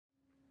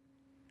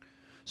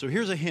So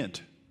here's a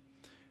hint.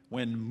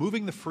 When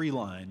moving the free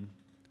line,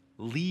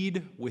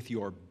 lead with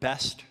your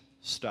best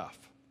stuff.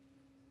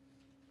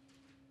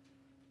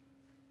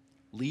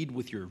 Lead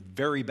with your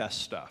very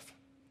best stuff.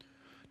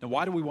 Now,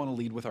 why do we want to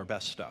lead with our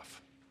best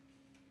stuff?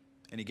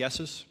 Any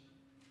guesses?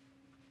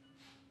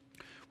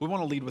 We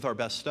want to lead with our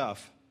best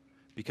stuff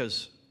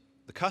because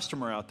the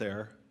customer out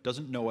there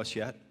doesn't know us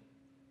yet.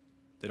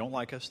 They don't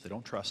like us. They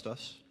don't trust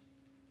us.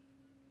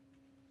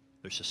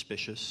 They're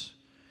suspicious.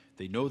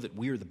 They know that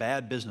we are the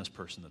bad business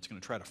person that's going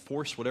to try to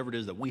force whatever it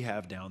is that we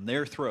have down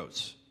their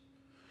throats.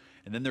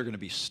 And then they're going to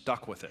be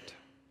stuck with it.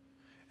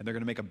 And they're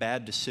going to make a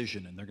bad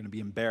decision, and they're going to be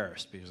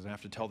embarrassed because they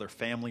have to tell their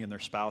family and their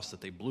spouse that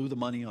they blew the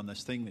money on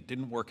this thing that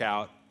didn't work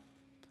out.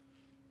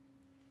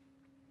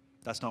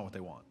 That's not what they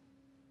want.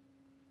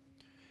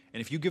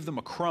 And if you give them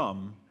a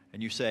crumb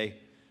and you say,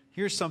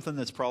 here's something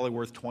that's probably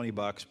worth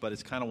 $20, but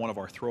it's kind of one of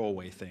our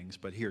throwaway things,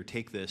 but here,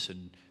 take this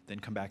and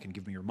then come back and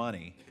give me your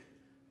money,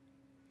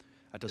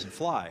 that doesn't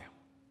fly.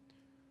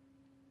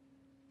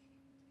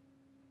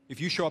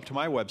 If you show up to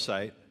my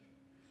website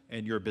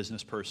and you're a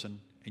business person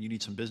and you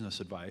need some business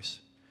advice,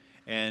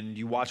 and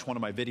you watch one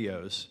of my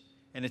videos,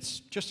 and it's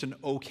just an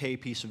okay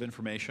piece of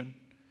information,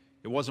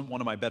 it wasn't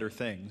one of my better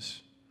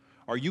things,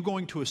 are you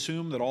going to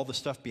assume that all the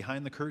stuff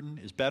behind the curtain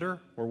is better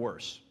or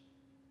worse?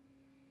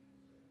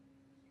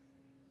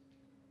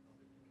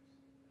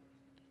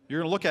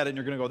 You're going to look at it and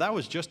you're going to go, that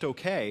was just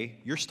okay.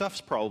 Your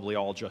stuff's probably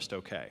all just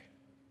okay.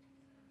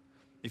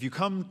 If you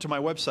come to my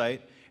website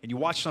and you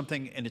watch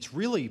something and it's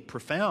really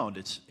profound,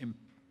 it's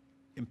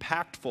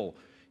impactful,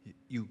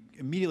 you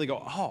immediately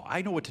go, oh,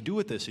 I know what to do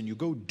with this, and you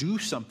go do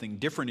something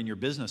different in your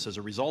business as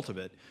a result of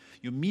it.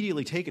 You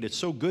immediately take it. It's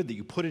so good that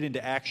you put it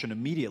into action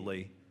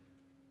immediately.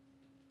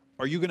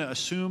 Are you going to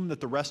assume that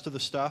the rest of the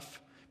stuff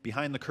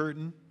behind the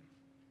curtain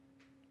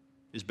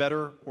is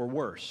better or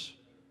worse?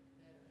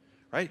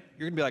 Right?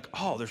 You're going to be like,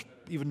 oh, there's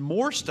even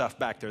more stuff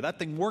back there. That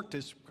thing worked.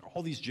 There's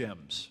all these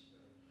gems.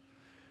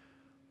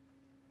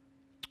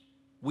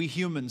 We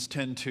humans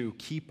tend to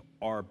keep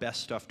our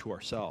best stuff to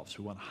ourselves.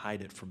 We want to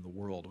hide it from the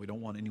world. We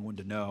don't want anyone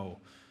to know.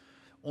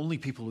 Only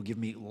people who give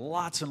me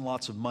lots and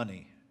lots of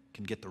money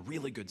can get the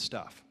really good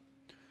stuff.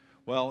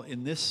 Well,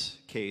 in this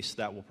case,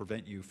 that will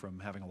prevent you from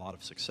having a lot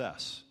of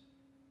success.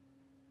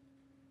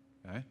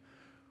 Okay?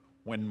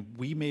 When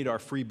we made our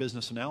free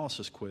business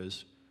analysis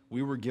quiz,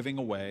 we were giving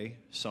away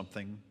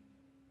something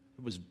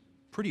that was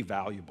pretty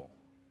valuable.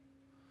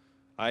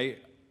 I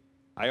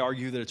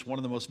argue that it's one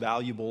of the most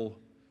valuable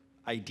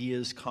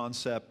ideas,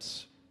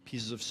 concepts,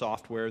 pieces of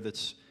software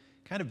that's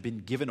kind of been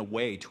given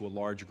away to a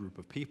large group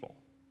of people.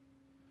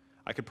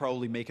 I could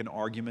probably make an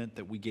argument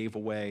that we gave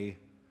away,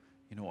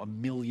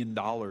 $1 million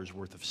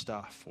worth of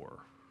stuff, or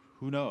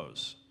who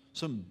knows,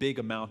 some big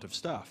amount of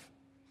stuff.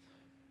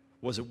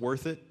 Was it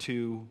worth it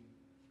to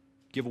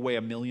give away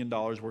 $1 million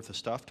worth of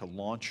stuff to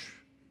launch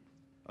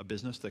a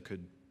business that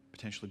could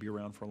potentially be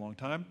around for a long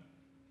time?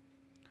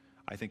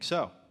 I think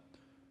so.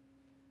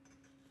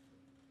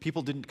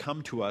 People didn't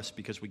come to us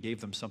because we gave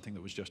them something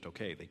that was just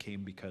okay. They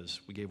came because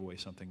we gave away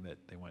something that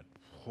they went,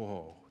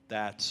 whoa,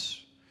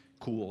 that's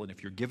cool. And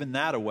if you're giving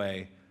that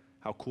away,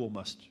 how cool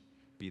must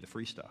be the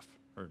free stuff?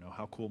 Or no,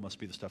 how cool must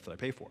be the stuff that I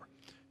pay for?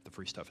 If the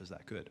free stuff is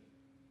that good.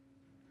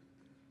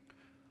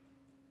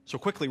 So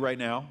quickly right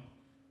now,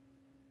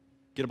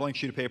 get a blank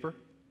sheet of paper. I'm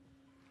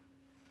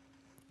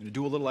going to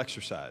do a little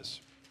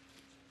exercise.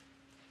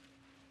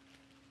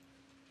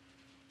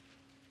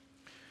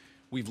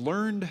 We've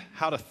learned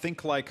how to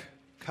think like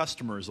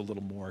customers a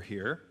little more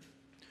here.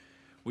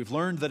 We've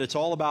learned that it's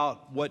all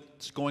about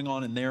what's going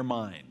on in their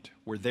mind,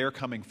 where they're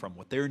coming from,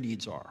 what their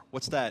needs are.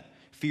 What's that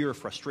fear,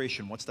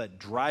 frustration? What's that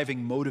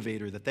driving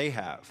motivator that they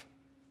have?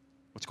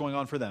 What's going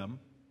on for them?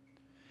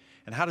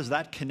 And how does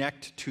that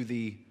connect to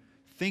the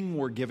thing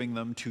we're giving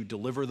them to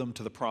deliver them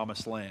to the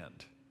promised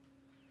land,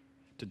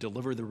 to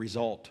deliver the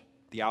result,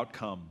 the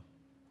outcome,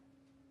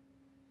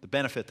 the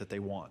benefit that they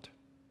want?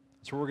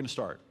 That's where we're going to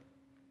start.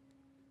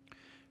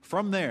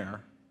 From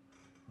there,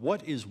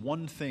 what is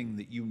one thing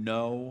that you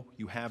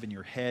have in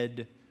your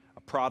head,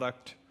 a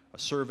product, a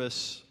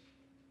service,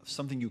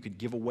 something you could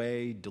give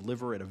away,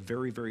 deliver at a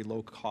very, very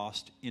low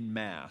cost in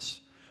mass,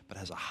 but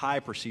has a high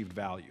perceived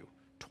value,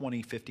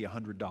 $20,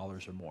 $50,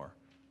 $100 or more,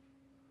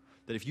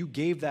 that if you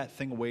gave that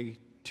thing away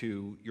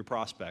to your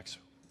prospects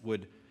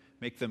would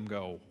make them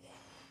go,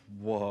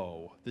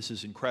 whoa, this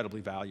is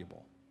incredibly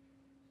valuable.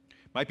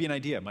 Might be an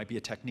idea, might be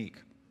a technique.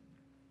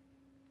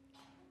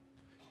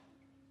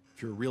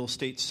 If you're a real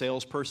estate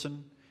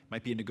salesperson, it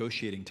might be a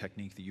negotiating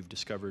technique that you've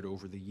discovered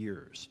over the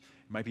years.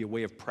 It might be a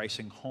way of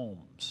pricing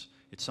homes.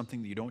 It's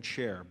something that you don't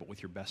share, but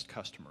with your best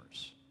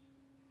customers.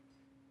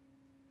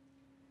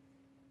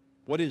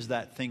 What is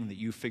that thing that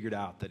you figured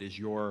out that is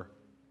your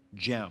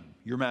gem,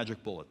 your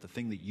magic bullet, the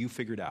thing that you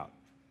figured out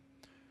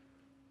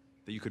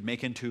that you could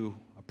make into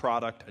a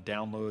product, a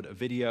download, a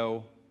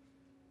video,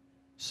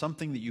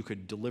 something that you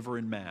could deliver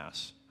in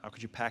mass? How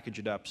could you package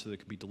it up so that it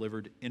could be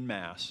delivered in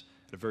mass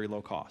at a very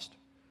low cost?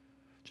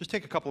 Just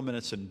take a couple of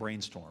minutes and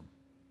brainstorm.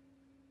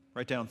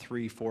 Write down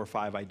 3, 4,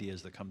 5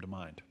 ideas that come to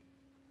mind.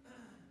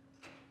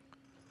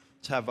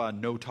 Let's have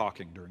no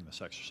talking during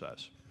this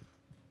exercise.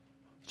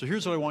 So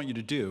here's what I want you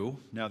to do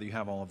now that you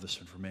have all of this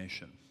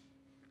information.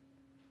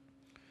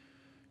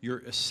 You're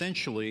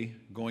essentially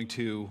going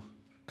to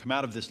come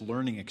out of this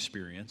learning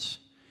experience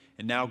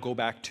and now go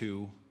back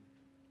to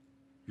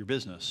your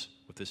business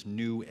with this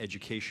new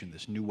education,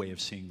 this new way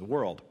of seeing the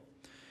world.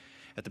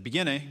 At the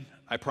beginning,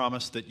 I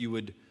promised that you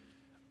would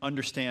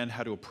understand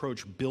how to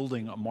approach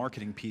building a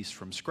marketing piece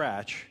from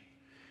scratch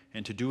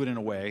and to do it in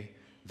a way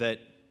that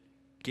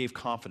gave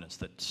confidence,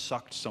 that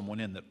sucked someone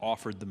in, that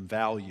offered them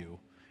value,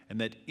 and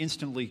that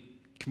instantly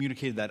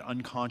communicated that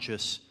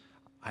unconscious,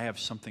 I have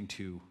something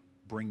to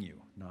bring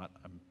you, not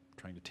I'm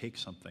trying to take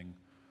something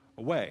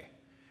away.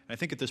 And I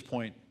think at this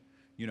point,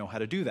 you know how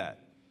to do that.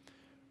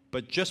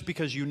 But just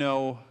because you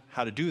know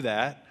how to do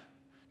that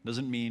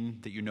doesn't mean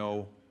that you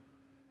know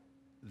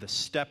the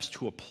steps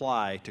to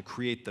apply to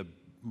create the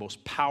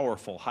most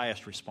powerful,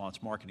 highest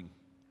response marketing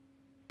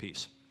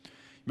piece.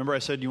 Remember I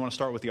said you want to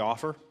start with the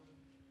offer?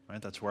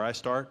 Right? That's where I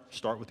start.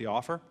 Start with the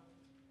offer.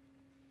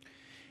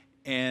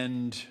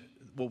 And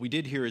what we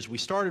did here is we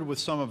started with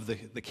some of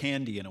the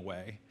candy in a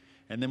way,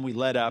 and then we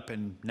led up,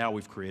 and now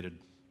we've created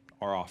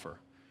our offer.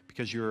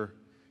 Because your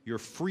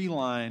free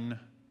line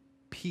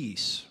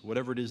piece,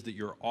 whatever it is that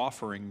you're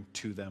offering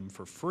to them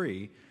for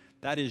free,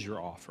 that is your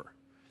offer.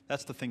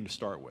 That's the thing to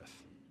start with.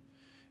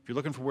 If you're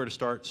looking for where to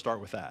start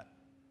with that.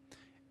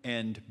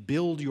 And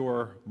build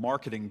your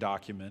marketing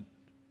document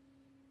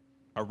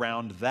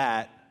around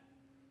that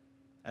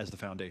as the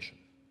foundation.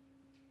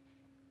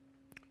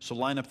 So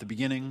line up the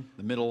beginning,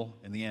 the middle,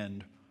 and the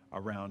end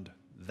around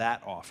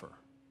that offer.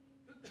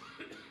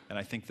 And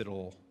I think that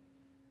it'll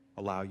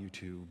allow you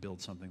to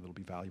build something that'll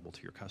be valuable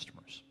to your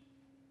customers.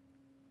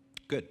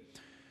 Good.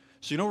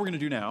 So you know what we're going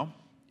to do now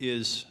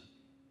is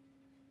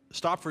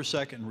stop for a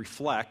second and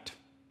reflect.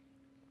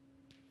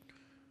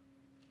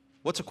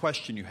 What's a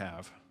question you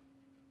have?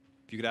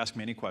 If you could ask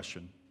me any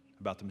question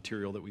about the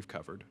material that we've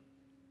covered.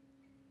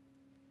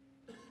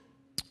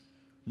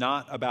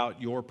 Not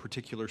about your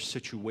particular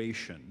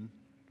situation,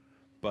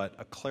 but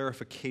a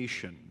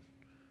clarification,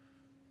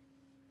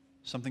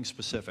 something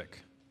specific,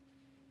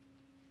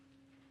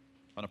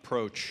 an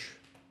approach,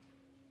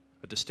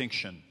 a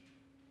distinction.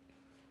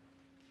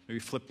 Maybe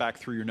flip back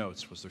through your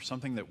notes. Was there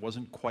something that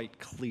wasn't quite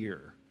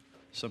clear?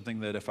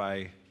 Something that if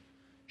I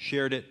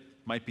shared it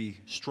might be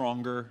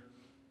stronger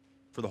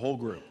for the whole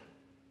group?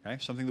 Okay?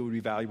 Something that would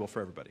be valuable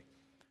for everybody.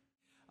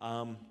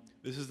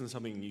 This isn't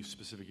something you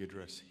specifically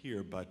address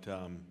here, but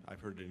I've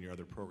heard it in your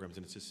other programs,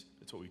 and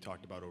it's what we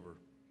talked about over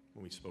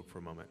when we spoke for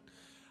a moment.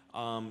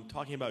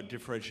 Talking about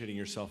differentiating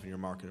yourself in your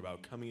market,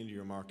 about coming into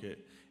your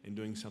market and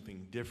doing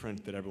something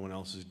different that everyone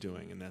else is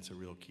doing, and that's a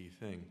real key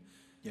thing.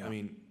 Yeah. I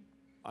mean,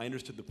 I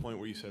understood the point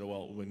where you said,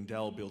 well, when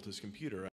Dell built his computer,